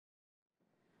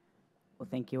Well,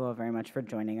 thank you all very much for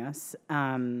joining us.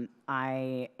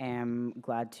 I am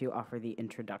glad to offer the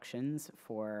introductions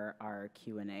for our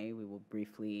Q&A. We will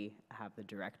briefly have the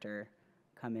director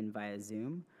come in via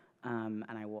Zoom, and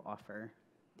I will offer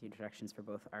the introductions for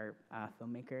both our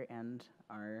filmmaker and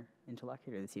our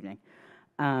interlocutor this evening.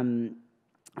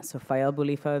 So Fael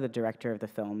Boulifa, the director of the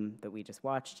film that we just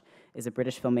watched, is a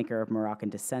British filmmaker of Moroccan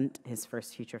descent. His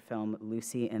first feature film,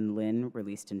 Lucy and Lynn,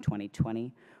 released in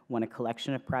 2020, won a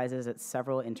collection of prizes at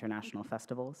several international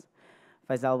festivals.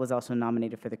 Faisal was also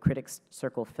nominated for the Critics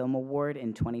Circle Film Award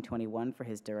in 2021 for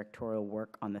his directorial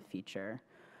work on the feature.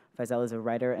 Faisal is a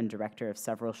writer and director of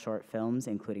several short films,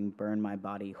 including Burn My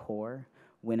Body Whore,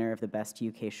 winner of the Best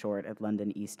UK Short at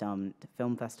London East Elm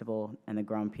Film Festival and the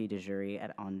Grand Prix de Jury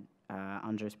at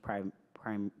Angers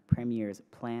Premier's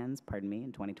Plans,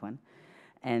 in 2020,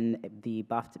 and the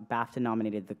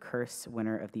BAFTA-nominated The Curse,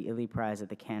 winner of the Illy Prize at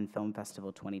the Cannes Film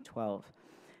Festival 2012.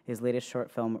 His latest short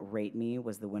film, Rate Me,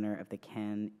 was the winner of the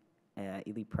Cannes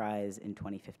Illy Prize in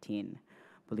 2015.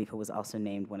 Boulifa was also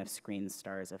named one of Screen's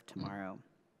Stars of Tomorrow.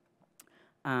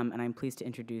 And I'm pleased to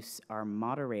introduce our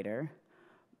moderator,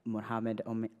 Mohamed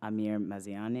Amer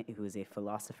Méziane, who is a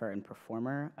philosopher and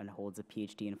performer and holds a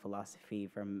PhD in philosophy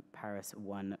from Paris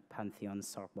 1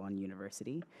 Panthéon-Sorbonne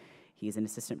University. He is an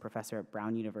assistant professor at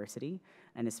Brown University,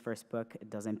 and his first book,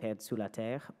 Dans un pays sous la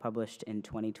terre, published in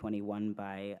 2021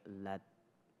 by La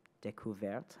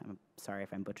Découverte, I'm sorry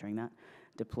if I'm butchering that,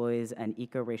 deploys an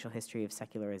eco-racial history of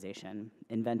secularization,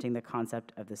 inventing the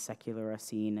concept of the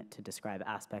Secularization to describe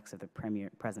aspects of the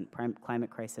present climate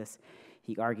crisis.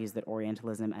 He argues that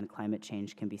Orientalism and climate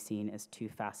change can be seen as two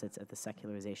facets of the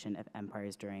secularization of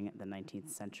empires during the 19th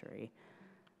century.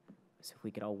 So if we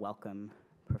could all welcome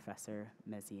Professor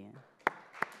Méziane.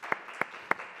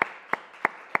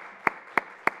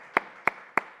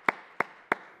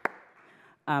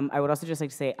 I would also just like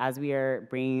to say, as we are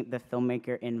bringing the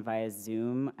filmmaker in via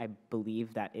Zoom, I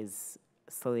believe that is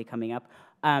slowly coming up.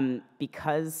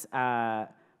 Because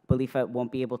Boulifa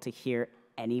won't be able to hear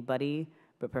anybody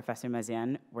but Professor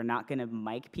Méziane, we're not going to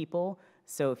mic people.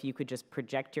 So if you could just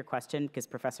project your question, because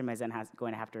Professor Méziane is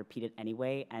going to have to repeat it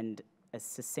anyway, and as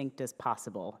succinct as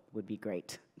possible would be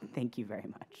great. Thank you very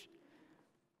much.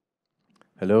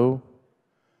 Hello.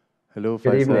 Hello,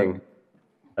 Faisal. Good evening.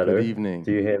 Hello. Good evening.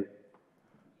 Do you hear me?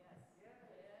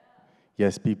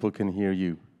 Yes, people can hear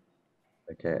you.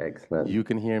 Okay, excellent. You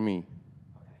can hear me.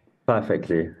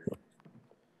 Perfectly.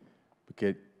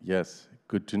 Okay, yes.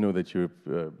 Good to know that you're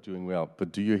doing well.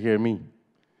 But do you hear me?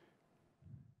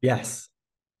 Yes.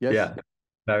 Yes? Yeah,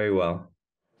 very well.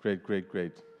 Great, great,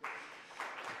 great.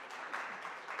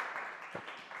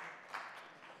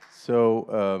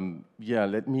 So, yeah,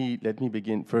 let me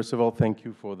begin. First of all, thank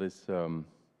you for this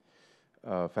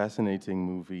fascinating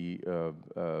movie,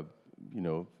 you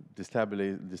know,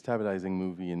 destabilizing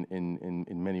movie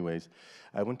in many ways.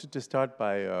 I wanted to start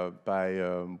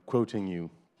by quoting you,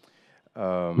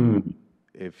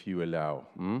 if you allow.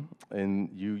 And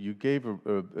you gave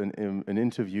an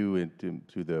interview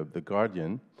to the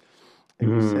Guardian,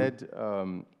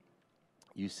 and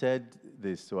you said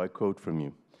this. So I quote from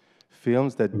you: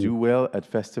 "Films that do well at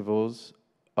festivals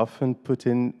often put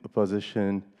in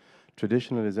opposition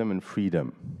traditionalism and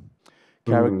freedom.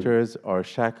 Characters are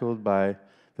shackled by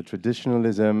the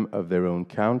traditionalism of their own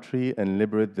country and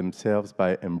liberate themselves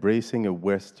by embracing a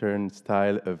Western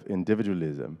style of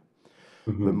individualism.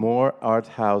 The more art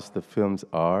house the films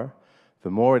are,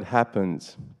 the more it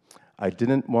happens. I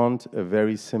didn't want a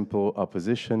very simple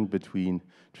opposition between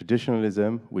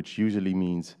traditionalism, which usually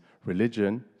means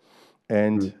religion,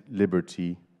 and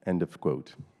liberty," end of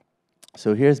quote.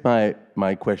 So here's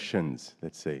my questions,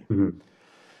 let's say.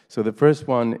 So the first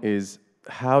one is,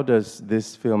 how does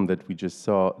this film that we just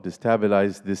saw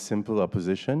destabilize this simple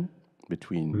opposition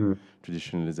between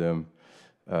traditionalism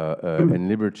and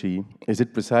liberty? Is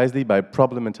it precisely by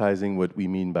problematizing what we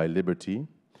mean by liberty?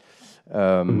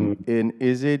 And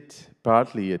is it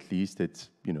partly, at least, it's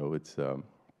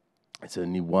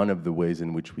only one of the ways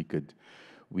in which we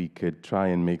could try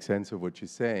and make sense of what you're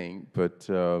saying, but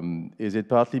is it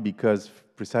partly because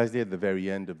precisely at the very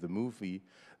end of the movie,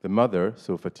 the mother,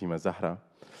 so Fatima Zahra,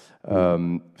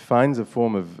 finds a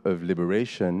form of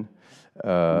liberation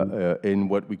in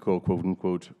what we call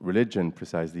quote-unquote religion,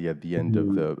 precisely at the end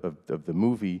of the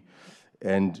movie.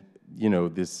 And you know,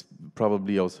 this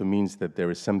probably also means that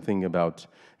there is something about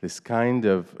this kind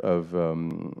of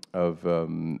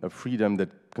freedom that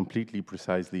completely,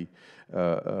 precisely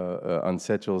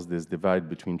unsettles this divide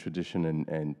between tradition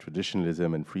and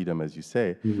traditionalism and freedom, as you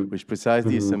say, which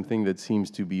precisely is something that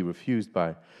seems to be refused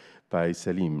by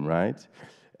Salim, right?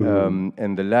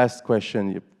 And the last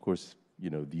question, of course,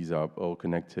 these are all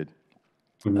connected,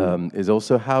 Mm-hmm. is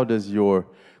also how does your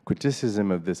criticism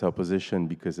of this opposition,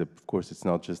 because of course it's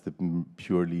not just the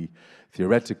purely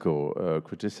theoretical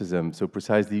criticism, so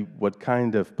precisely what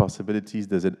kind of possibilities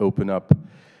does it open up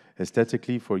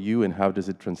aesthetically for you, and how does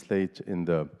it translate in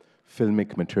the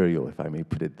filmic material, if I may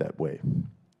put it that way?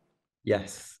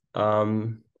 Yes.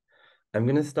 I'm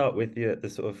going to start with you at the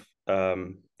sort of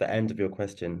the end of your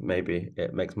question. Maybe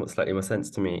it makes slightly more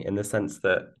sense to me, in the sense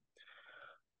that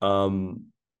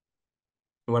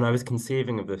when I was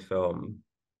conceiving of the film,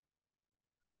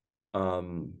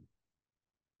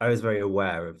 I was very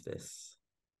aware of this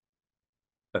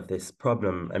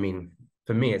problem. I mean,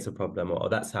 for me, it's a problem, or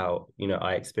that's how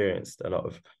I experienced a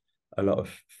lot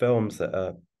of films that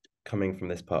are coming from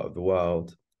this part of the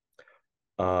world.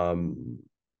 And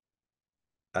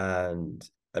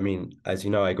I mean, as you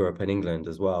know, I grew up in England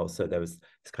as well, so there was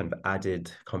this kind of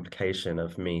added complication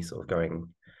of me sort of going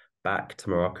back to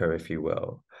Morocco, if you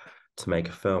will, to make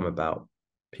a film about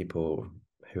people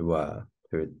who had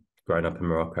grown up in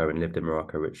Morocco and lived in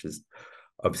Morocco, which is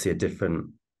obviously a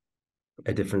different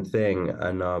thing.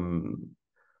 And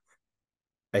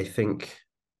I think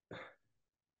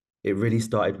it really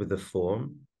started with the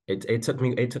form. It took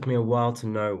me a while to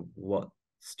know what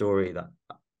story that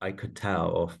I could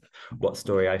tell, or what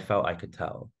story I felt I could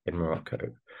tell in Morocco.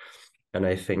 And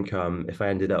I think if I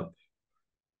ended up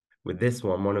with this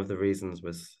one of the reasons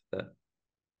was that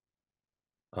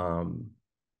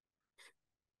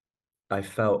I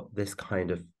felt this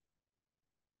kind of,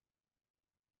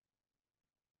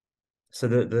 so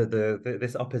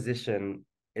this opposition,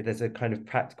 there's a kind of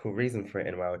practical reason for it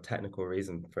in a way, or a technical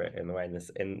reason for it in a way,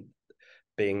 in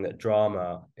being that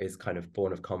drama is kind of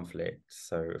born of conflict.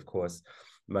 So of course,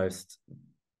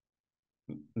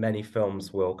 many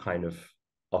films will kind of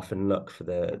often look for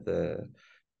to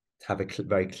have a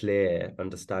very clear,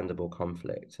 understandable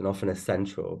conflict, and often a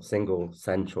single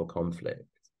central conflict.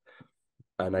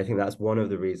 And I think that's one of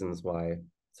the reasons why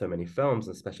so many films,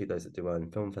 especially those that do well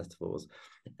in film festivals,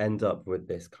 end up with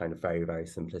this kind of very, very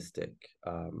simplistic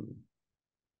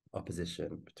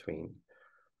opposition between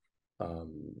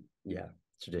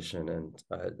tradition and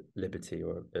liberty,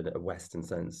 or in a Western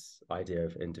sense idea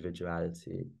of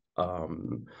individuality.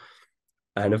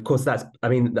 And of course,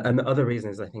 and the other reason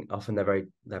is, I think often they're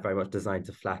very much designed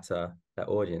to flatter their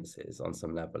audiences on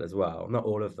some level as well. Not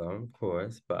all of them, of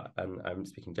course, but, and I'm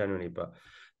speaking generally, but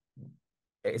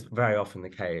it's very often the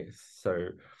case. So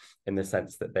in the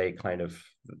sense that they kind of,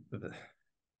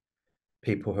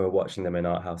 people who are watching them in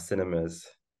art house cinemas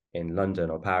in London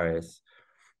or Paris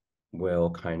will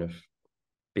kind of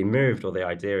be moved, or the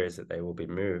idea is that they will be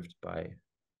moved by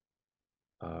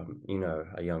a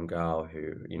young girl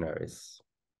who is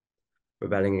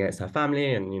rebelling against her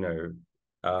family, and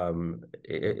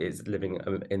is living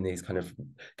in these kind of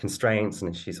constraints,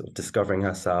 and she's sort of discovering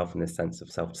herself in this sense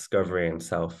of self-discovery and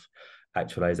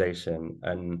self-actualization.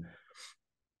 And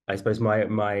I suppose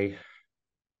my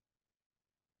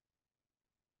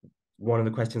one of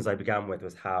the questions I began with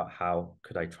was how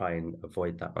could I try and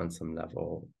avoid that on some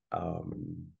level.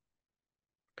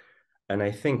 And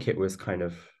I think it was kind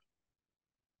of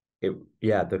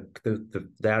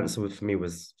the answer for me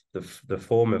was the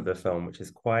form of the film, which is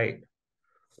quite,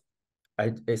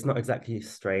 it's not exactly a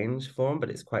strange form, but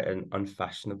it's quite an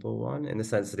unfashionable one, in the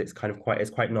sense that it's quite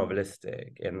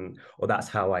novelistic, or that's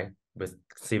how I was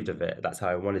conceived of it. That's how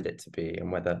I wanted it to be,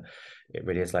 and whether it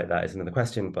really is like that is another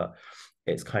question. But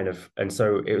it's kind of, and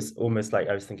so it was almost like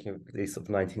I was thinking of these sort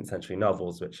of 19th century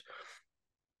novels, which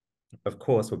of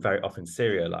course were very often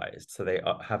serialized. So they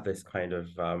have this kind of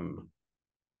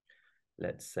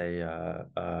let's say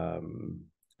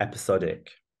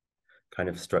episodic kind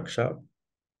of structure.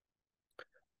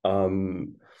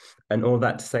 And all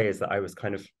that to say is that I was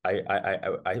kind of,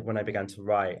 I when I began to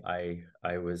write, I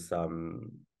was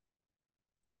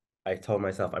I told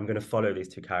myself, I'm going to follow these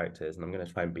two characters, and I'm going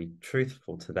to try and be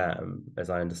truthful to them as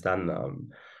I understand them.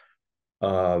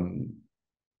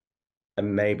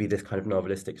 And maybe this kind of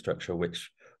novelistic structure,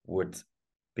 which would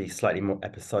be slightly more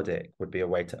episodic, would be a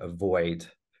way to avoid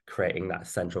creating that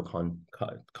central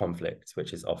conflict,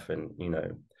 which is often,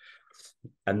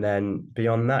 and then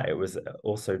beyond that, it was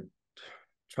also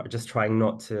just trying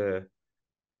not to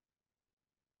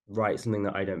write something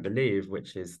that I don't believe,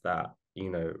 which is that,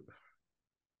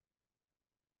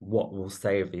 what will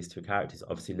save these two characters,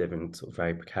 obviously live in sort of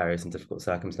very precarious and difficult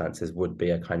circumstances, would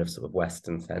be a kind of sort of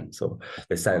Western sense, or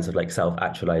the sense of like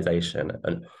self-actualization,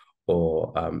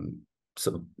 or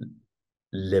sort of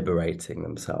liberating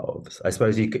themselves. I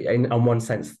suppose you could, in one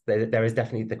sense, there is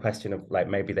definitely the question of like,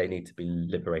 maybe they need to be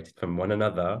liberated from one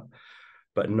another,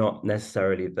 but not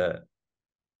necessarily that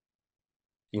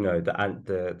you know,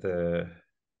 the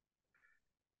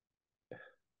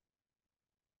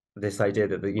this idea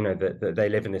that you know that they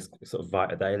live in this sort of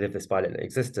they live this violent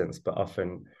existence, but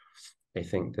often I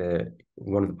think that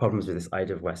one of the problems with this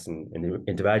idea of Western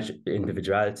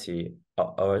individuality,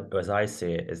 or as I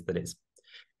see it, is that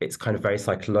it's kind of very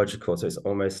psychological. So it's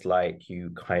almost like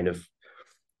you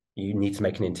need to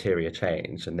make an interior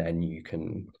change, and then you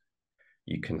can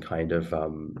kind of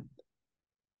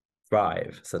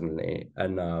thrive suddenly.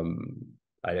 And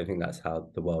I don't think that's how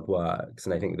the world works.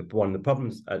 And I think one of the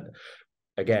problems,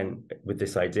 again, with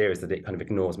this idea is that it kind of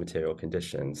ignores material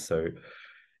conditions. So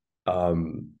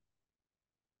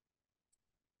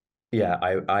yeah,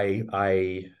 I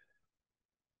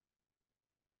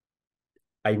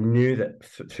knew that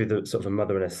through the sort of a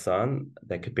mother and a son,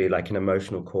 there could be like an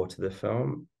emotional core to the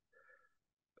film.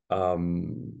 But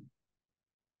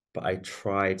I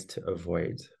tried to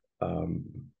avoid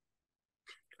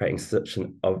creating such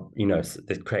an you know,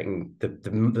 creating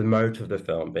the mode of the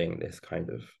film being this kind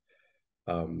of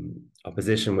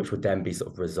opposition, which would then be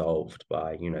sort of resolved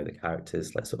by, you know, the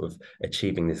characters like sort of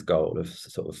achieving this goal of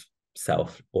sort of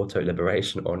self auto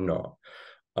liberation or not.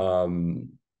 But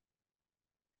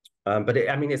I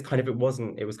mean,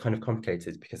 it was kind of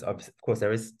complicated because of course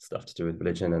there is stuff to do with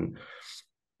religion and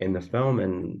in the film,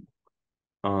 and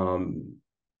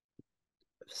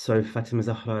so Fatima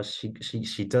Zahra,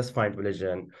 she does find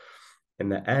religion in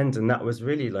the end, and that was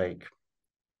really like,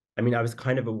 I mean, I was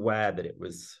kind of aware that it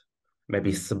was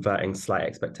maybe subverting slight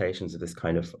expectations of this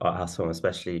kind of art house film,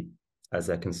 especially as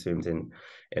they're consumed in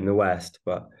the West.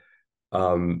 But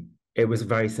it was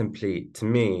very simply, to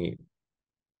me,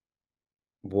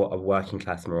 what a working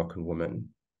class Moroccan woman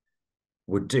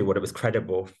would do, what it was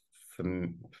credible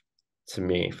to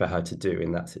me for her to do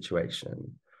in that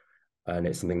situation. And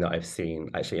it's something that I've seen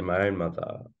actually in my own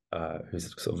mother,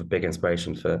 who's sort of a big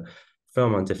inspiration for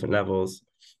film on different levels.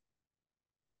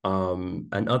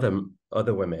 And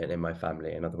other women in my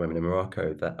family and other women in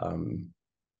Morocco, that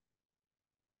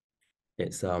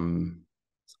it's often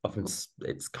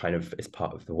it's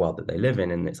part of the world that they live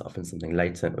in, and it's often something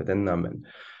latent within them. And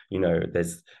you know,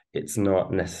 it's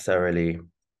not necessarily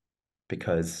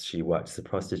because she worked as a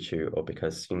prostitute or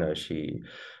because, you know, she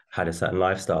had a certain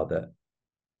lifestyle that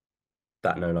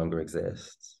no longer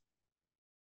exists.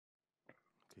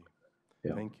 Okay.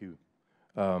 Yeah. Thank you.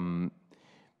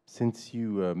 Since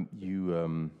you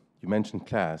mentioned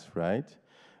class, right?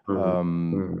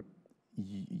 You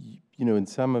know, in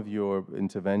some of your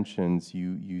interventions,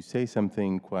 you say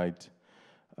something quite,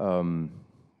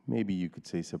 maybe you could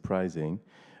say surprising,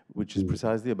 which is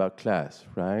precisely about class,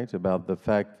 right? About the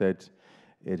fact that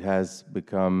it has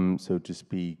become, so to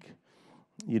speak,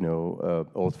 you know,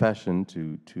 old-fashioned,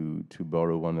 to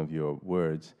borrow one of your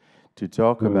words, to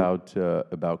talk about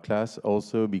class,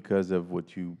 also because of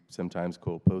what you sometimes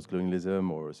call post-colonialism,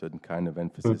 or a certain kind of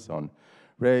emphasis on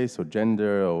race or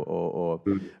gender or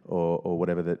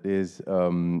whatever that is.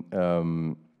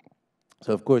 So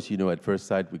of course, you know, at first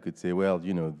sight we could say, well,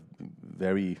 you know,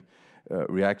 very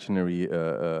reactionary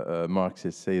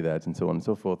Marxists say that, and so on and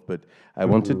so forth. But I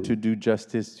wanted to do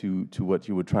justice to what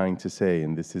you were trying to say,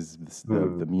 and this is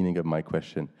the meaning of my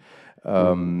question.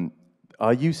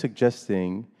 Are you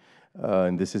suggesting,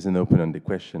 and this is an open-ended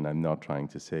question, I'm not trying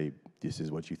to say this is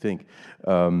what you think,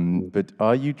 but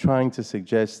are you trying to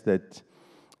suggest that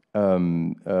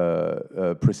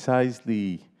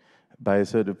precisely by a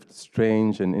sort of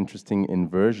strange and interesting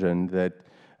inversion, that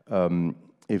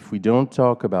if we don't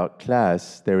talk about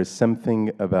class, there is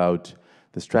something about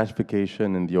the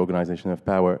stratification and the organization of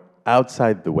power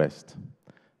outside the West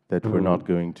that we're not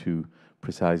going to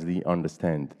precisely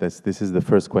understand? This is the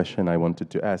first question I wanted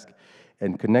to ask.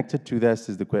 And connected to this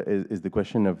is the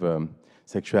question of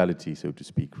sexuality, so to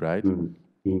speak, right?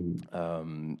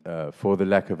 For the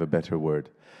lack of a better word.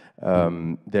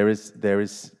 There is,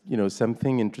 you know,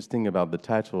 something interesting about the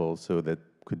title also that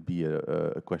could be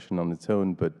a question on its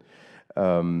own, but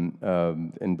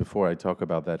and before I talk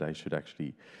about that, I should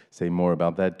actually say more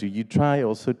about that. Do you try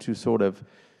also to sort of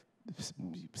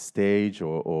stage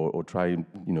or try, you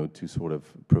know, to sort of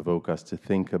provoke us to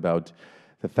think about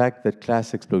the fact that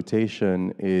class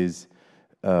exploitation is,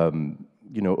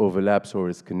 you know, overlaps or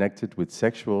is connected with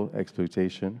sexual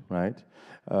exploitation, right?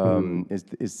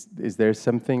 Is there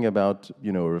something about,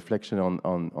 you know, a reflection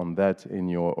on that in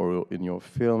your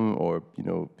film, or, you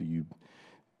know,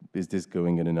 is this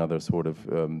going in another sort of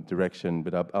direction?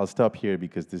 But I'll stop here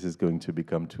because this is going to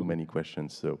become too many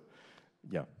questions. So,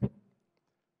 yeah.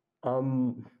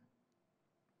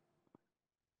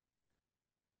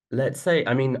 Let's say,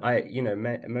 I mean, you know,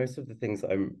 most of the things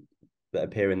that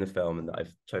appear in the film and that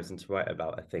I've chosen to write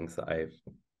about are things that I've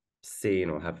seen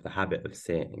or have the habit of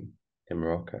seeing in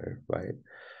Morocco, right?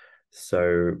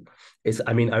 So it's,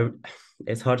 I mean,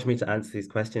 it's hard for me to answer these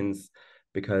questions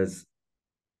because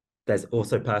there's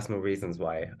also personal reasons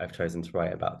why I've chosen to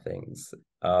write about things.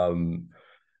 And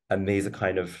these are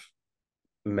kind of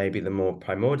maybe the more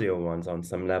primordial ones on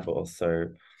some level. So,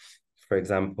 for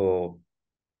example,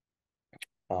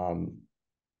 you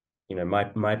know,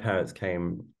 my parents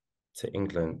came to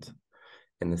England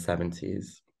in the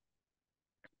 70s.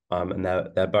 And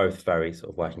they're both very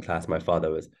sort of working class. My father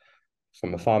was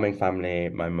from a farming family.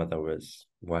 My mother was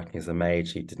working as a maid.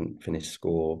 She didn't finish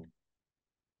school.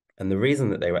 And the reason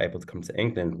that they were able to come to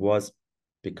England was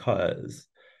because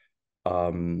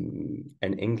an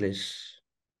English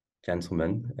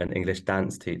gentleman, an English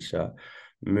dance teacher,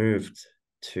 moved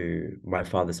to my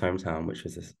father's hometown, which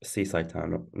was a seaside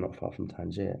town not far from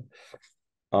Tangier.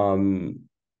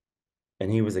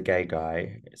 And he was a gay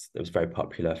guy. It was very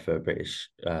popular for British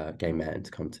gay men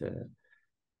to come to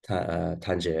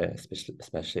Tangier,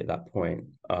 especially at that point.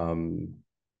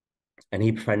 And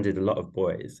he befriended a lot of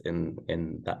boys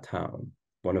in that town,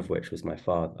 one of which was my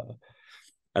father.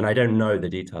 And I don't know the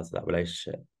details of that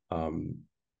relationship,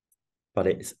 but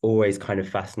it's always kind of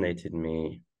fascinated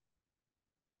me,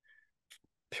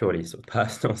 purely sort of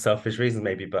personal, selfish reasons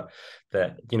maybe, but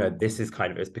that, you know, this is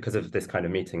kind of, it's because of this kind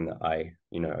of meeting that I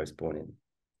was born in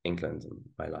England, and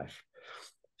my life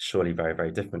surely very,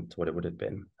 very different to what it would have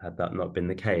been had that not been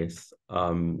the case.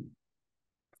 And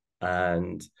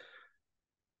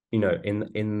you know,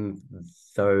 in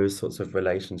those sorts of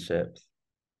relationships,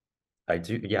 I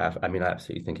do, yeah, I mean, I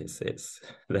absolutely think it's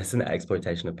there's an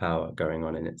exploitation of power going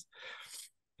on, and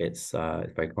it's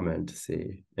very common to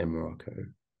see in Morocco.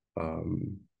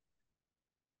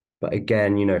 But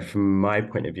again, you know, from my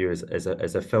point of view as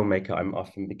a filmmaker, I'm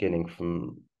often beginning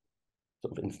from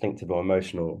sort of instinctive or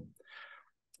emotional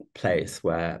place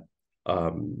where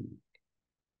I'm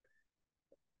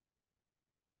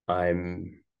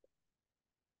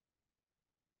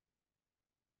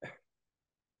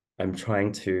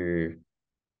trying to,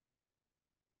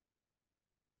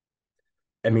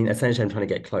 I mean, essentially I'm trying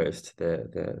to get close to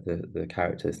the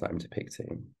characters that I'm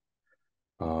depicting.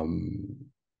 And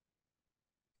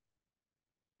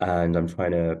I'm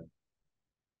trying to,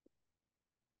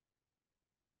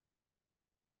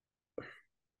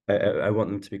 I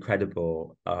want them to be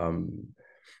credible. And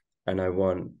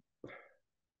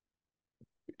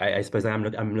I suppose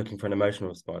I'm looking for an emotional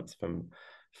response from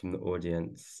the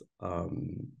audience,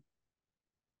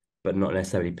 but not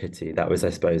necessarily pity. That was, I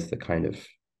suppose, the kind of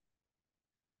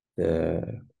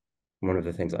one of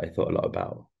the things that I thought a lot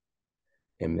about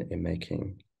in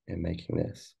making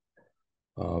this.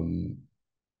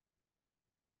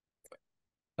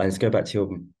 And to go back to your,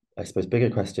 I suppose, bigger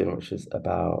question, which is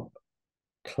about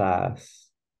class.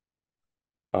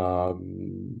 I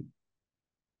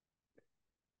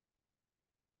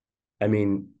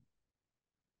mean,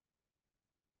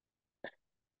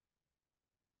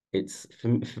 it's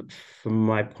from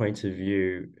my point of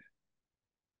view,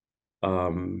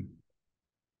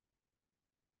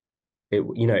 it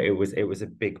was a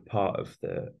big part of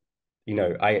the, you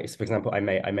know, for example, I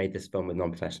made this film with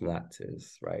non-professional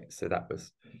actors, right? So that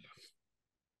was,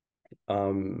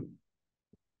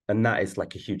 and that is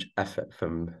like a huge effort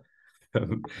from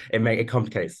it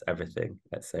complicates everything,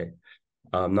 let's say.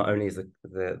 Not only is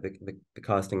the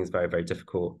casting is very, very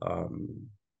difficult,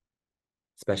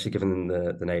 especially given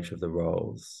the nature of the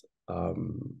roles.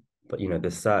 But you know,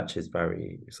 the search is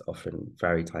often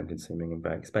very time consuming and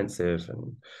very expensive,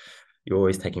 and you're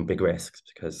always taking big risks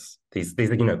because these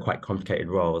are, you know, quite complicated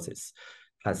roles.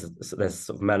 There's sort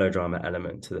of melodrama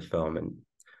element to the film, and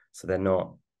so they're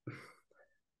not,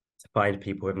 to find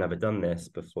people who've never done this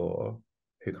before,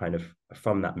 who kind of are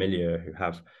from that milieu, who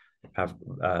have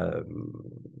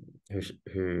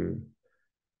who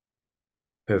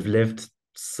have lived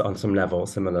on some level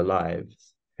similar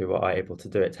lives, who are able to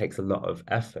do it, takes a lot of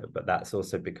effort. But that's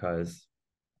also because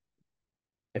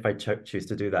if I choose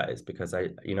to do that, it's because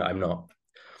I'm not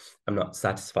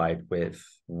satisfied with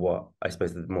what I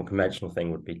suppose the more conventional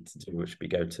thing would be to do, which would be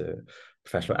go to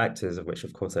professional actors, of which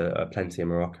of course are plenty in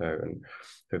Morocco, and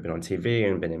who've been on TV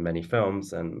and been in many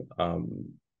films, and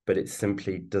but it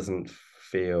simply doesn't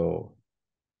feel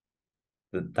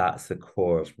that that's the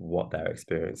core of what their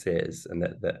experience is, and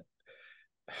that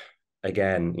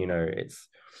again, you know, it's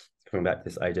coming back to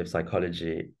this idea of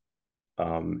psychology.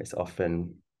 It's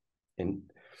often in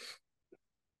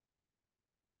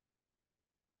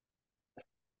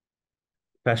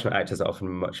professional actors are often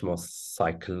much more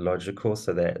psychological,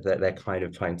 so they're kind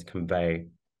of trying to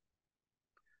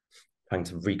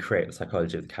recreate the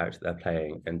psychology of the character they're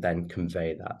playing, and then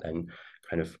convey that, and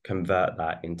kind of convert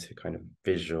that into kind of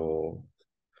visual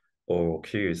oral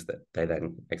cues that they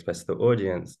then express to the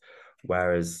audience.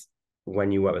 Whereas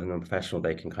when you work with a non-professional,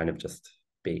 they can kind of just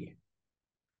be.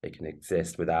 They can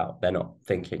exist without, they're not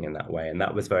thinking in that way. And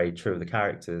that was very true of the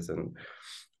characters. And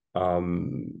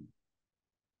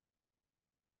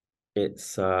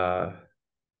it's, you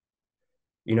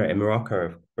know, in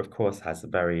Morocco, of course, has a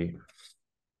very,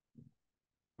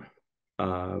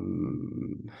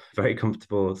 very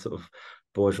comfortable sort of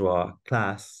bourgeois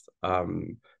class, for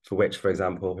which, for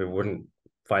example, who wouldn't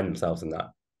find themselves in that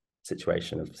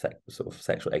situation of sort of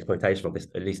sexual exploitation, or this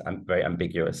at least very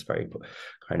ambiguous, very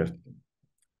kind of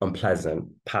unpleasant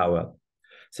power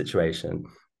situation.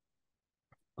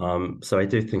 So I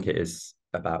do think it is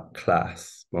about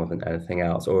class more than anything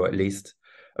else, or at least,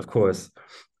 of course,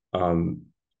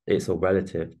 it's all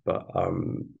relative, but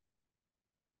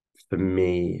for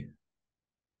me,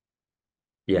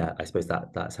 yeah, I suppose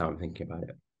that's how I'm thinking about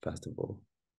it, first of all.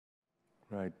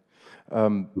 Right.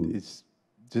 It's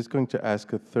just going to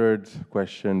ask a third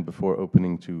question before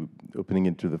opening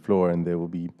it to the floor, and there will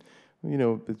be, you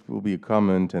know, it will be a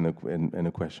comment and a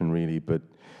question really, but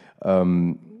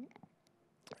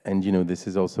and you know, this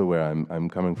is also where I'm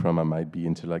coming from. I might be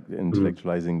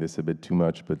intellectualizing this a bit too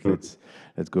much, but let's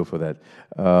go for that.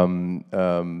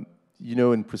 You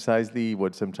know, in precisely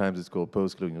what sometimes is called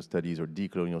post-colonial studies or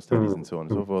decolonial studies and so on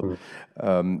and so forth,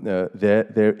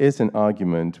 there is an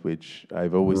argument which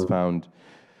I've always found,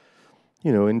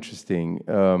 you know, interesting,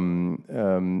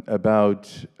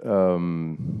 about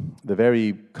the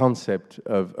very concept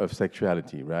of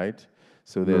sexuality, right?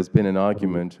 So there's been an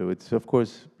argument, so it's, of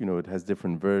course, you know, it has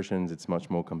different versions, it's much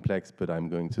more complex, but I'm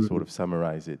going to sort of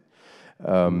summarize it.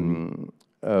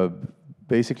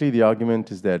 Basically, the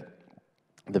argument is that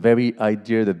the very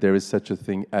idea that there is such a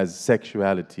thing as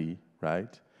sexuality,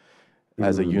 right,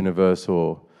 as a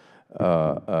universal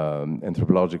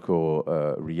anthropological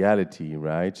reality,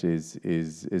 right, is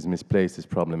misplaced, is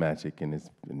problematic, and is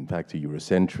in fact a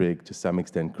Eurocentric, to some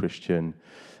extent Christian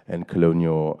and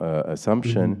colonial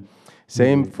assumption.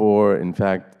 Same for, in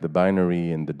fact, the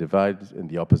binary and the divide and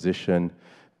the opposition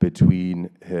between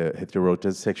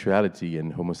heterosexuality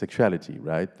and homosexuality,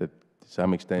 right? That to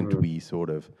some extent we sort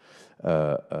of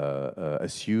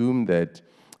assume that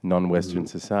non-Western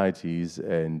societies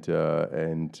and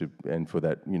for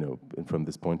that, you know, from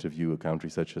this point of view, a country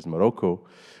such as Morocco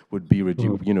would be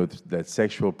reduced, you know, that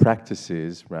sexual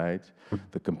practices, right,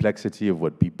 the complexity of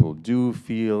what people do,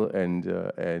 feel, and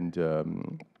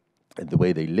the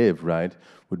way they live, right,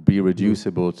 would be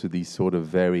reducible to these sort of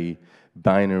very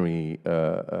binary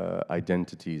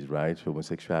identities, right?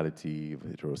 Homosexuality,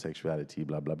 heterosexuality,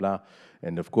 blah, blah, blah.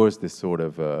 And of course, this sort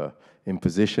of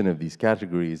imposition of these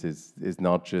categories is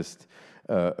not just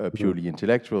purely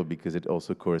intellectual, because it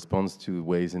also corresponds to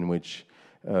ways in which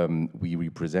we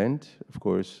represent, of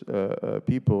course,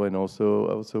 people, and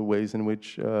also ways in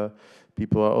which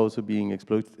people are also being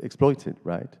exploited,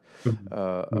 right?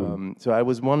 So I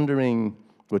was wondering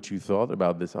what you thought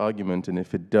about this argument, and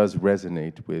if it does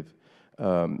resonate with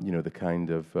you know, the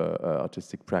kind of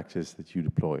artistic practice that you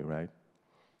deploy, right?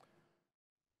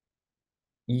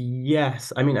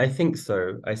 Yes, I mean, I think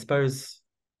so. I suppose,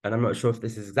 and I'm not sure if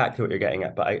this is exactly what you're getting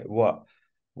at, but what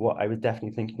I was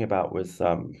definitely thinking about was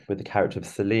with the character of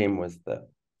Salim was that,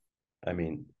 I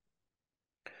mean,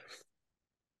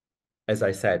 as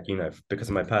I said, you know, because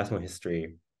of my personal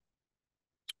history,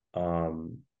 I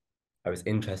was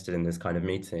interested in this kind of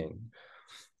meeting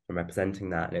and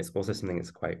representing that, and it's also something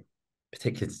that's quite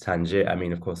particular to Tangier. I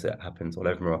mean, of course, it happens all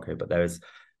over Morocco, but there is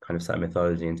kind of certain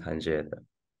mythology in Tangier that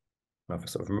of a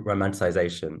sort of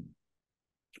romanticization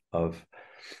of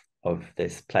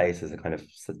this place as a kind of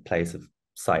place of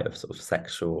site of sort of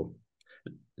sexual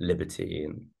liberty,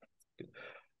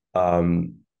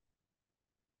 and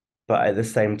but at the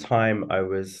same time I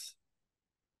was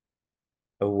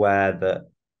aware that,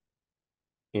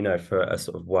 you know, for a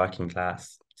sort of working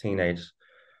class teenage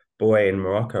boy in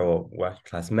Morocco, or working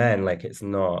class men, like, it's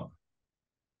not,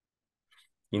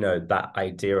 you know, that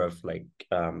idea of like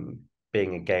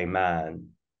being a gay man,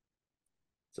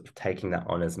 sort of taking that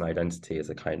on as an identity as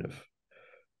a kind of,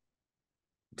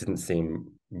 didn't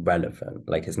seem relevant.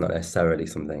 Like, it's not necessarily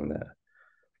something that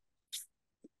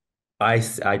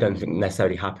I don't think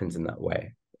necessarily happens in that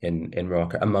way in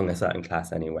Morocco, among a certain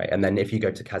class anyway. And then if you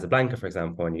go to Casablanca, for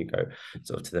example, and you go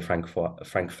sort of to the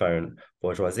Francophone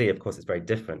bourgeoisie, of course, it's very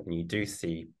different. And you do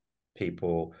see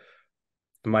people,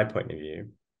 from my point of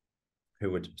view,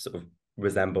 who would sort of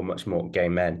resemble much more gay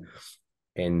men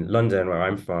in London, where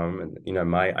I'm from. And, you know,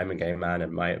 I'm a gay man,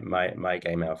 and my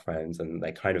gay male friends, and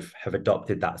they kind of have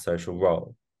adopted that social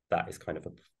role that is kind of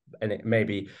and it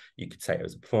maybe you could say it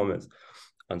was a performance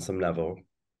on some level.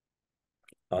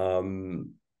 But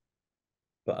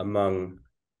among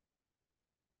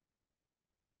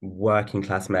working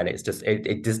class men, it's just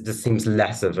it just seems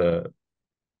less of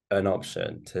an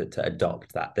option to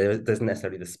adopt that. There's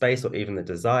necessarily the space or even the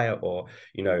desire, or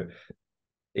even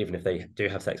if they do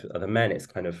have sex with other men, it's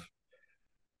kind of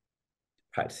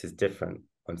practice is different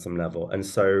on some level. And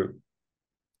so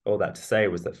all that to say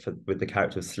was that with the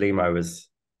character of Slim, I was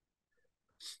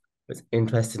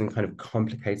interested in kind of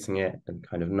complicating it and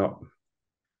kind of not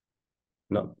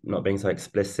being so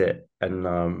explicit, and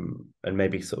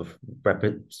maybe sort of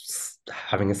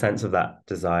having a sense of that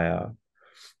desire,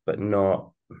 but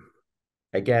not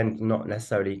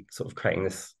necessarily sort of creating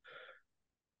this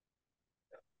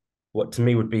what to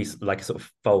me would be like a sort of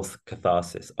false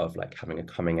catharsis of like having a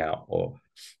coming out, or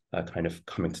a kind of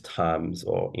coming to terms,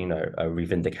 or a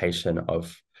revindication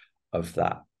of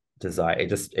that desire. It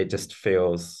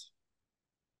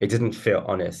didn't feel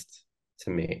honest to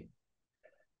me.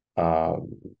 I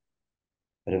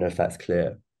don't know if that's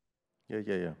clear.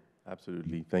 Yeah,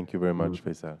 absolutely. Thank you very much,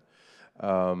 Faisal.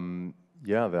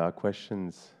 Yeah, there are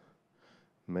questions,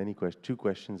 many questions, 2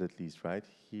 questions at least, right?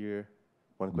 Here,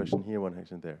 1 question here, 1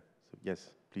 question there. So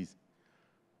yes, please.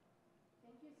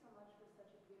 Thank you so much for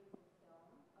such a beautiful film.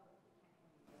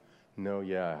 No,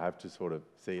 yeah, I have to sort of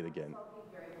say it again. I'll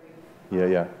be very brief.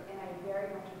 Yeah. And I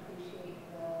very much appreciate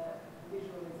the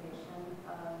visualization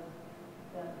of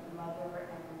the mother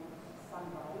and son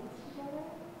bodies together.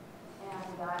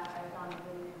 And that I found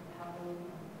really compelling,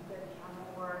 the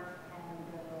camera work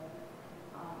and the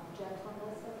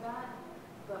gentleness of that.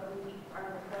 But we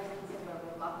are in the presence of a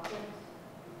reluctant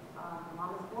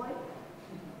mama's boy.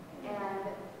 And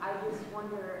I just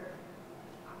wonder,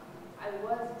 I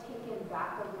was taken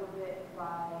back a little bit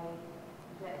by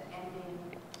the ending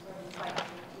where he's like, his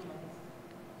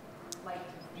flight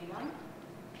to freedom.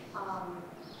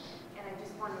 And I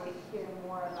just want to hear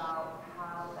more about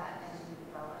how that ending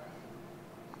developed.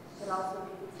 But also if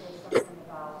you could say something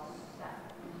about that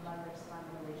mother-son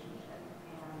relationship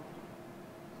and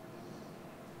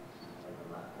the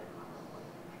reluctant mama boy.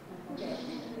 Okay,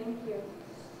 thank you.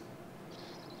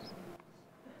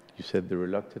 You said the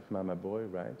reluctant mama boy,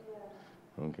 right?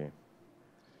 Yeah. Okay.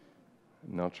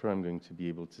 Not sure I'm going to be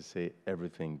able to say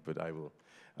everything, but I will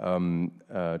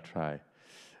try.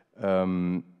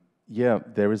 Yeah,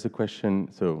 there is a question.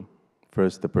 So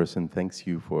first, the person thanks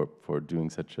you for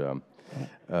doing such a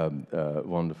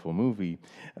wonderful movie.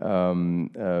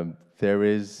 There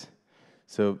is,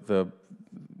 so the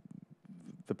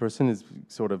person is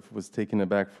sort of was taken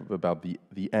aback about the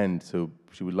end. So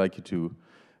she would like you to.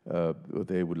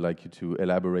 They would like you to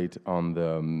elaborate on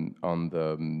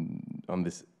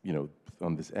this,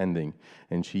 on this ending,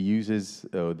 and she uses,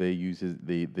 they uses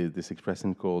this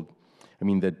expression called, I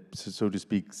mean that so to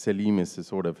speak, Selim is a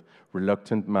sort of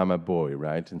reluctant mama boy,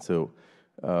 right? And so,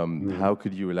 how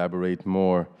could you elaborate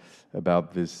more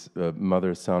about this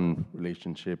mother-son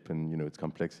relationship and its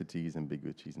complexities,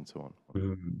 ambiguities, and so on?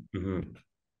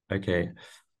 Okay.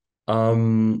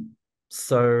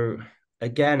 So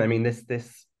again, I mean,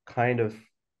 this kind of,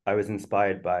 I was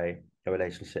inspired by a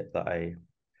relationship that I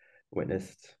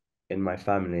witnessed in my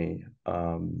family,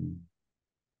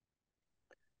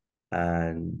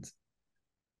 and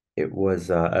it was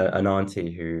an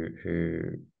auntie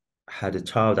who had a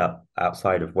child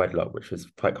outside of wedlock, which was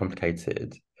quite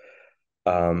complicated.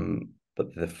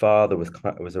 But the father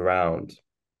was around,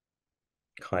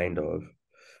 kind of,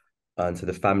 and so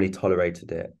the family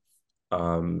tolerated it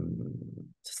to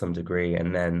some degree,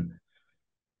 and then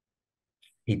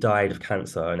he died of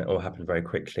cancer, and it all happened very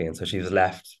quickly, and so she was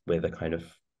left with a kind of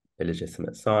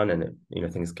illegitimate son, and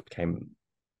things became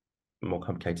more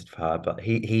complicated for her. But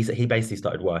he basically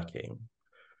started working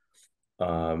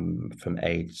from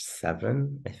age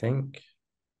 7, I think,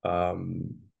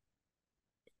 and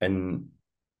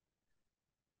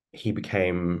he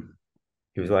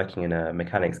was working in a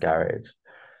mechanic's garage,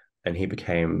 and he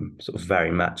became sort of very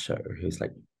macho. He was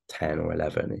like 10 or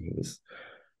 11, and he was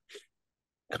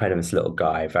kind of this little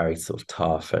guy, very sort of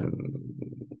tough, and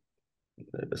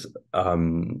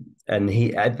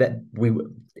he we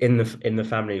in the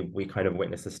family, we kind of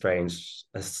witnessed a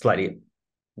slightly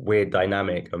weird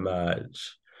dynamic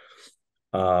emerge,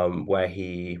 where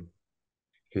he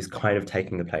was kind of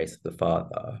taking the place of the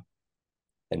father,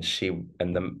 and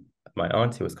my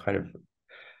auntie was kind of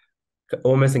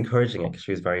almost encouraging it, because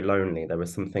she was very lonely. There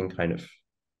was something kind of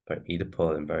very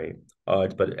Oedipal and very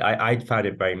odd, but I found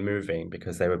it very moving,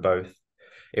 because they were both,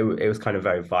 it was kind of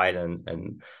very violent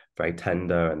and very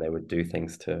tender, and they would do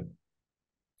things to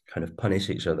kind of punish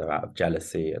each other out of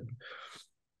jealousy,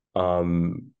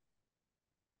 And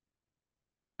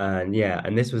yeah,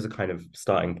 and this was a kind of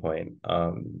starting point,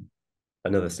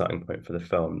 another starting point for the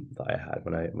film that I had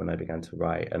when I began to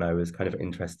write, and I was kind of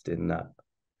interested in that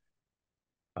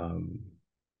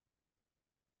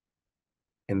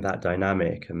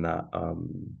dynamic, and that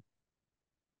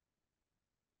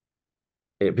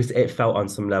it felt on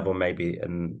some level maybe,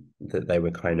 and that they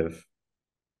were kind of,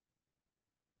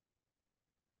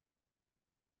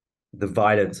 the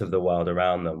violence of the world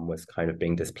around them was kind of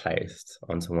being displaced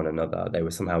onto one another. They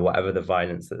were somehow, whatever the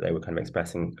violence that they were kind of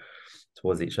expressing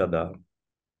towards each other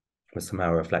was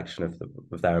somehow a reflection of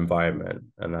their environment,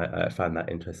 and I found that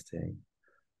interesting.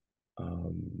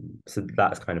 So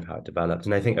that's kind of how it developed,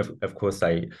 and I think of course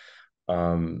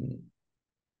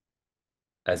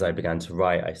as I began to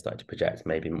write, I started to project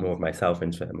maybe more of myself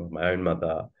into it, more of my own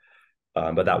mother,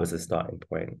 but that was a starting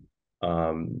point.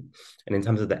 And in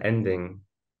terms of the ending,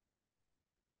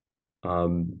 I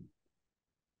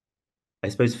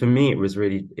suppose for me,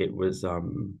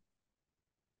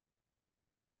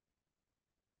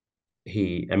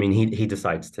 he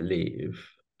decides to leave,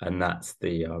 and that's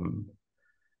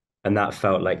and that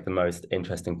felt like the most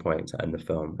interesting point to end the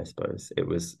film, I suppose.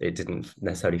 It didn't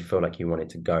necessarily feel like he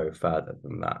wanted to go further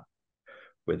than that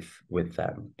with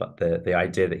them, but the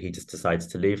idea that he just decides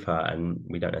to leave her, and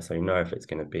we don't necessarily know if it's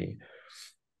going to be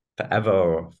forever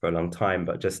or for a long time,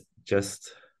 but just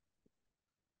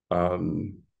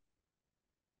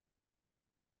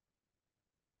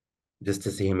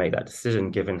to see him make that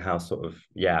decision, given how sort of,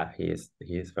 yeah, he is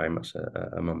very much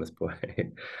a mama's boy,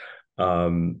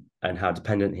 and how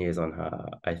dependent he is on her,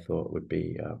 I thought would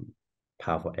be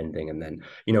powerful ending. And then,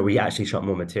 we actually shot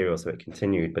more material, so it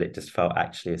continued, but it just felt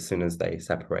actually as soon as they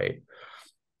separate,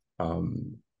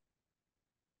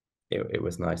 it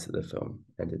was nice that the film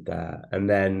ended there. And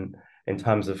then in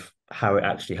terms of how it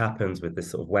actually happens with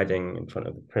this sort of wedding in front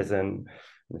of the prison,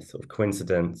 this sort of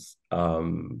coincidence,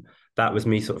 that was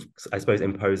me sort of, I suppose,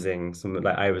 imposing some,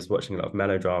 like, I was watching a lot of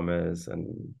melodramas,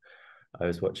 and I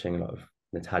was watching a lot of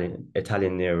Italian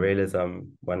neorealism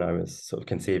when I was sort of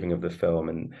conceiving of the film,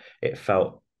 and it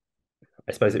felt,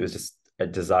 I suppose it was just a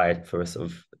desire for a sort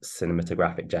of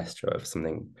cinematographic gesture of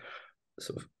something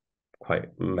sort of quite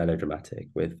melodramatic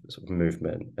with sort of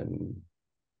movement and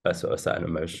a sort of certain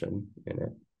emotion in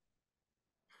it.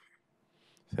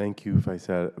 Thank you,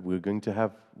 Faisal. We're going to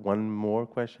have one more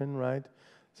question, right?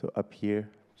 So up here.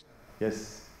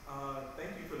 Yes.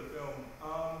 Thank you for the film.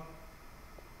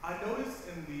 I noticed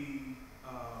in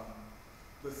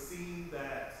the scene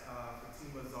that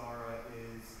Fatima Zahra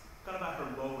is kind of at her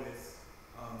lowest,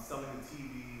 selling the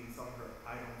TV and selling her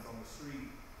items on the street.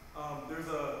 There's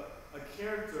a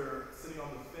character sitting on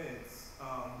the fence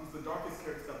who's the darkest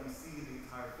character that we see in the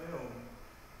entire film.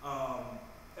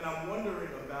 And I'm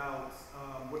wondering about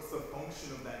what's the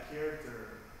function of that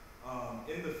character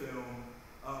in the film,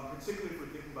 particularly if we're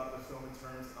thinking about the film in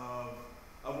terms of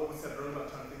what was said earlier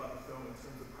about trying to think about the film in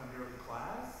terms of primarily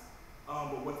class,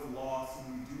 but what's lost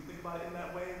when we do think about it in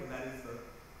that way, when that is the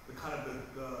kind of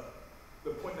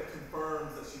the point that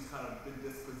confirms that she's kind of been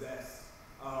dispossessed,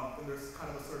 and there's kind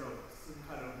of some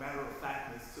kind of matter of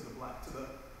factness to the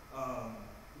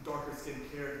darker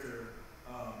skinned character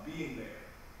being there,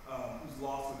 who's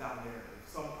lost without narrative.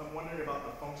 So I'm wondering about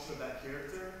the function of that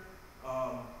character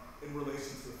in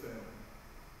relation to the film.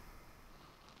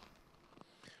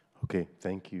 Okay,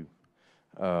 thank you.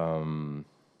 Am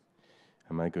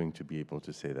I going to be able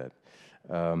to say that?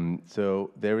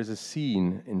 So there is a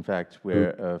scene, in fact,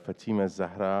 where Fatima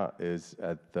Zahra is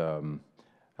at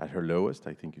her lowest.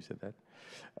 I think you said that.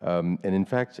 And in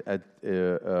fact,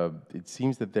 it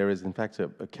seems that there is, in fact,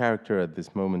 a character at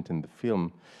this moment in the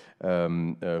film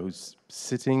who's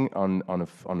sitting on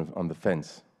the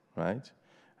fence, right?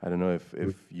 I don't know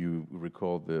if you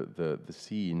recall the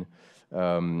scene.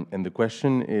 And the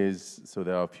question is, so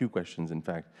there are a few questions, in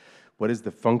fact. What is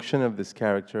the function of this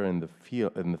character in the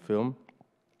film?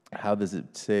 How does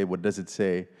it say? What does it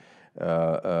say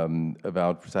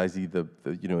about precisely the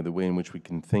way in which we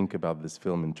can think about this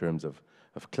film in terms of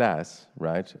class,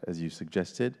 right? As you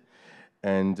suggested,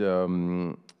 and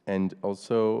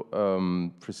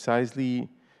also precisely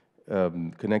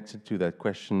connected to that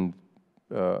question.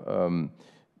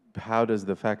 How does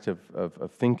the fact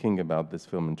of thinking about this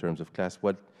film in terms of class,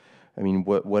 what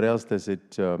else does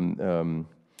it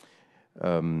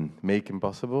make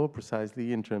impossible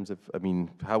precisely in terms of,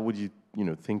 how would you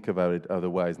think about it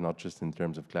otherwise, not just in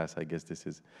terms of class? I guess this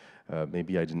is,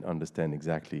 maybe I didn't understand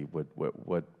exactly what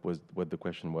the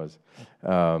question was.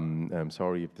 I'm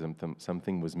sorry if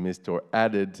something was missed or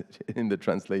added in the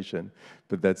translation,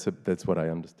 but that's what I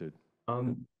understood.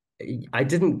 I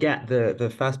didn't get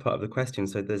the first part of the question.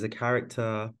 So there's a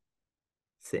character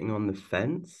sitting on the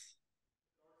fence.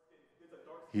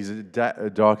 He's a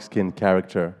dark-skinned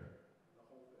character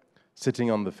sitting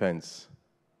on the fence.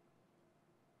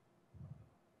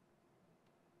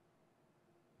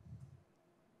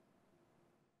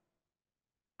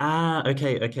 Ah,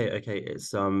 okay.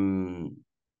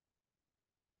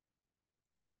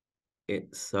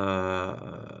 It's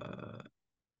an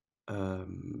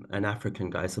African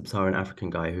guy, sub-Saharan African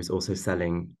guy who's also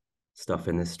selling stuff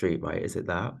in the street, right? Is it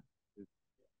that?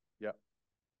 Yeah.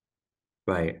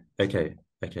 Right. Okay.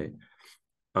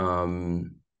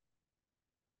 Um,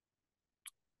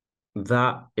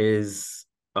 that is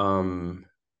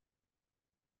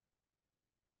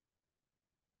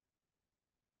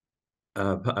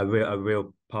a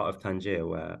real part of Tangier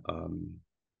where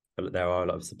there are a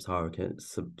lot of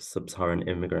sub-Saharan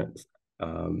immigrants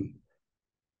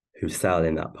who sell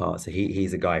in that part. So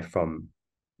he's a guy from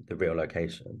the real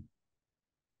location.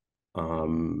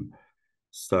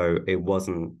 So it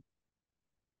wasn't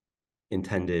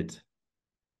intended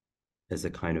as a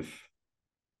kind of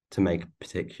to make a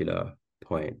particular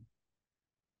point.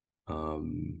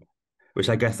 Which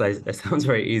I guess it sounds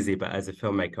very easy, but as a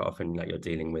filmmaker, often like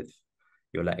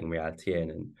you're letting reality in,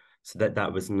 and so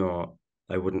that was not.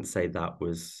 I wouldn't say that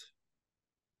was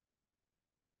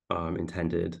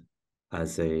intended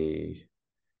as a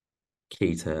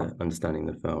key to understanding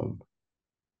the film.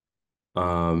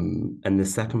 And the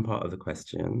second part of the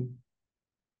question,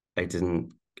 I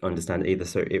didn't understand either.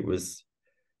 So it was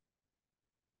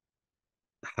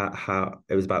how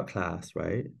it was about class,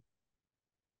 right?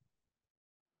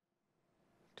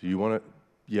 Do you want to?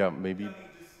 Yeah, maybe.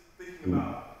 Just thinking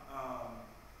about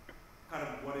kind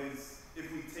of what is,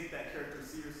 if we take that character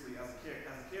seriously as a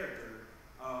character,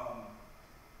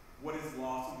 what is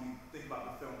lost when we think about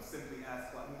the film simply as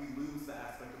class, when we lose the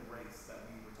aspect of race that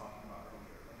we were talking about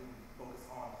earlier, like when we focus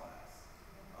on class.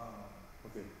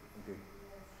 Okay.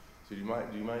 So do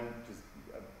you mind just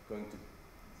going to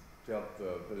tell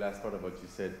the last part of what you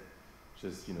said,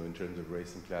 just in terms of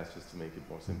race and class, just to make it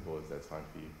more simple, if that's fine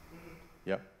for you?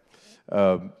 Yeah.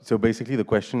 So basically, the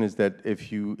question is that if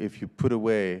you put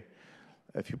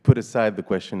aside the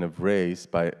question of race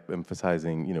by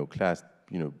emphasizing class,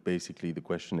 basically the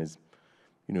question is,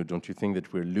 don't you think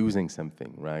that we're losing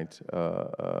something, right?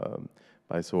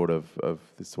 By sort of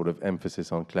this sort of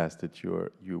emphasis on class that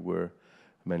you were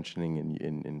mentioning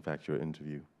in fact your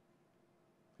interview.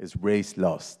 Is race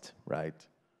lost, right?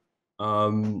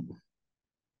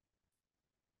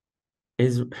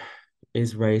 Is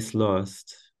race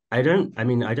lost? I don't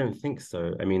think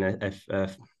so. I mean,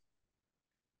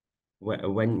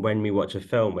 when we watch a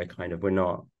film,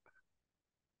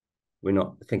 we're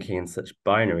not thinking in such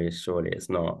binaries. Surely it's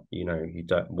not. You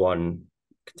don't one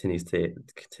continues to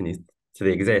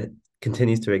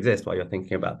exist while you're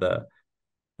thinking about the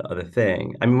other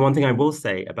thing. I mean, one thing I will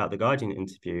say about the Guardian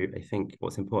interview, I think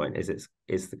what's important is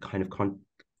the kind of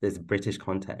there's a British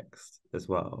context as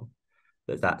well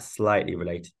that's slightly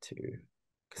related to,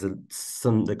 because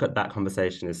that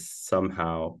conversation is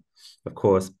somehow, of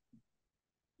course,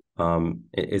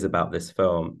 it is about this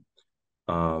film,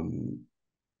 but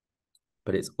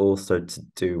it's also to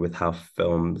do with how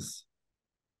films,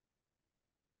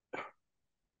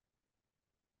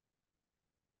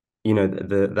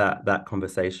 that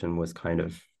conversation was kind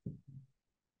of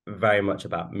very much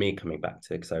about me coming back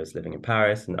to, because I was living in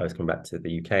Paris and I was coming back to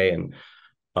the UK, and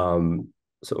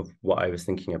sort of what I was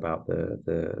thinking about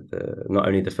the not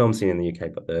only the film scene in the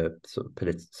UK, but the sort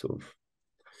of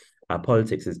how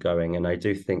politics is going. And I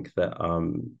do think that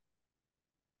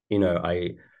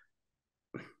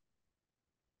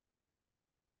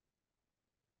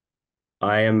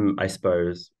I am, I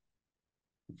suppose,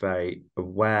 very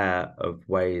aware of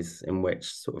ways in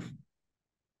which sort of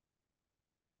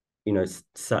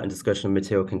certain discussion of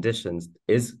material conditions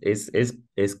is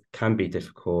can be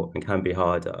difficult and can be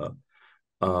harder.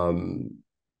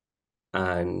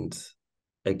 And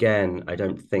again, I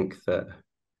don't think that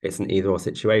it's an either or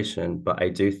situation, but I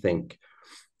do think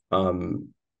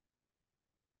I'm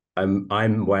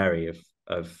wary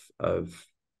of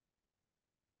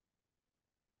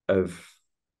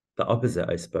the opposite,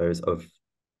 I suppose, of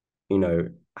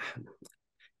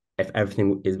if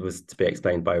everything was to be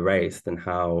explained by race, then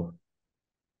how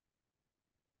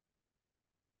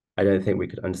I don't think we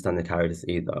could understand the characters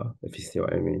either, if you see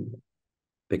what I mean,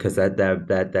 because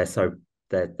they're so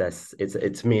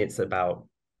to me it's about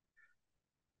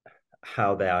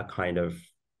how they are kind of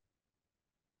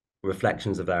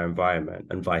reflections of their environment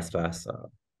and vice versa,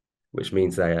 which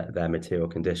means their material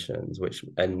conditions, which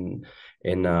in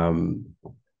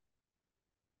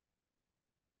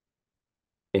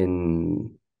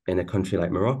in a country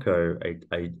like Morocco,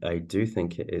 I do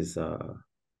think it is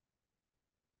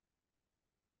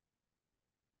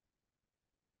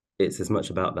it's as much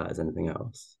about that as anything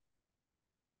else.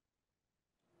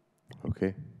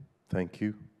 Okay, thank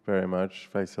you very much,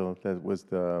 Faisal.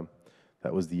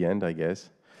 That was the end, I guess.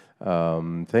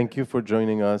 Thank you for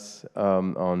joining us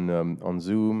on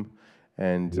Zoom,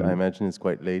 and I imagine it's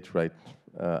quite late right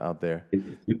out there.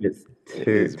 It's It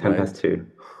is, 10 right? past 2.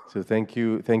 So thank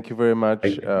you very much,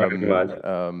 Thank you very much.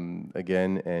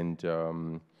 again,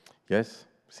 and yes,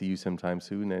 see you sometime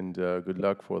soon, and good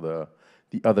luck for the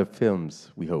other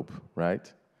films, we hope,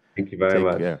 right? Thank you very Take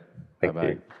much. care. Thank Bye-bye.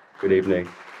 you. Good evening.